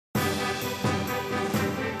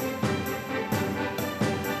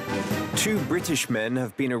Two British men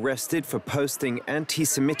have been arrested for posting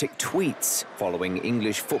anti-Semitic tweets following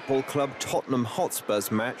English football club Tottenham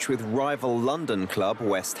Hotspur's match with rival London club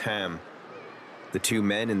West Ham. The two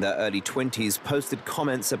men in their early 20s posted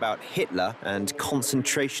comments about Hitler and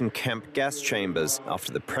concentration camp gas chambers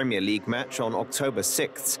after the Premier League match on October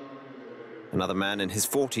 6th. Another man in his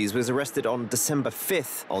 40s was arrested on December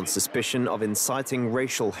 5th on suspicion of inciting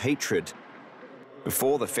racial hatred.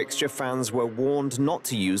 Before the fixture, fans were warned not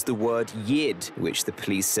to use the word Yid, which the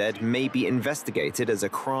police said may be investigated as a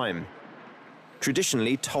crime.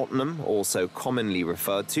 Traditionally, Tottenham, also commonly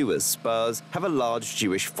referred to as Spurs, have a large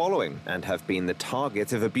Jewish following and have been the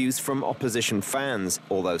target of abuse from opposition fans,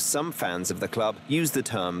 although some fans of the club use the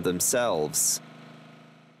term themselves.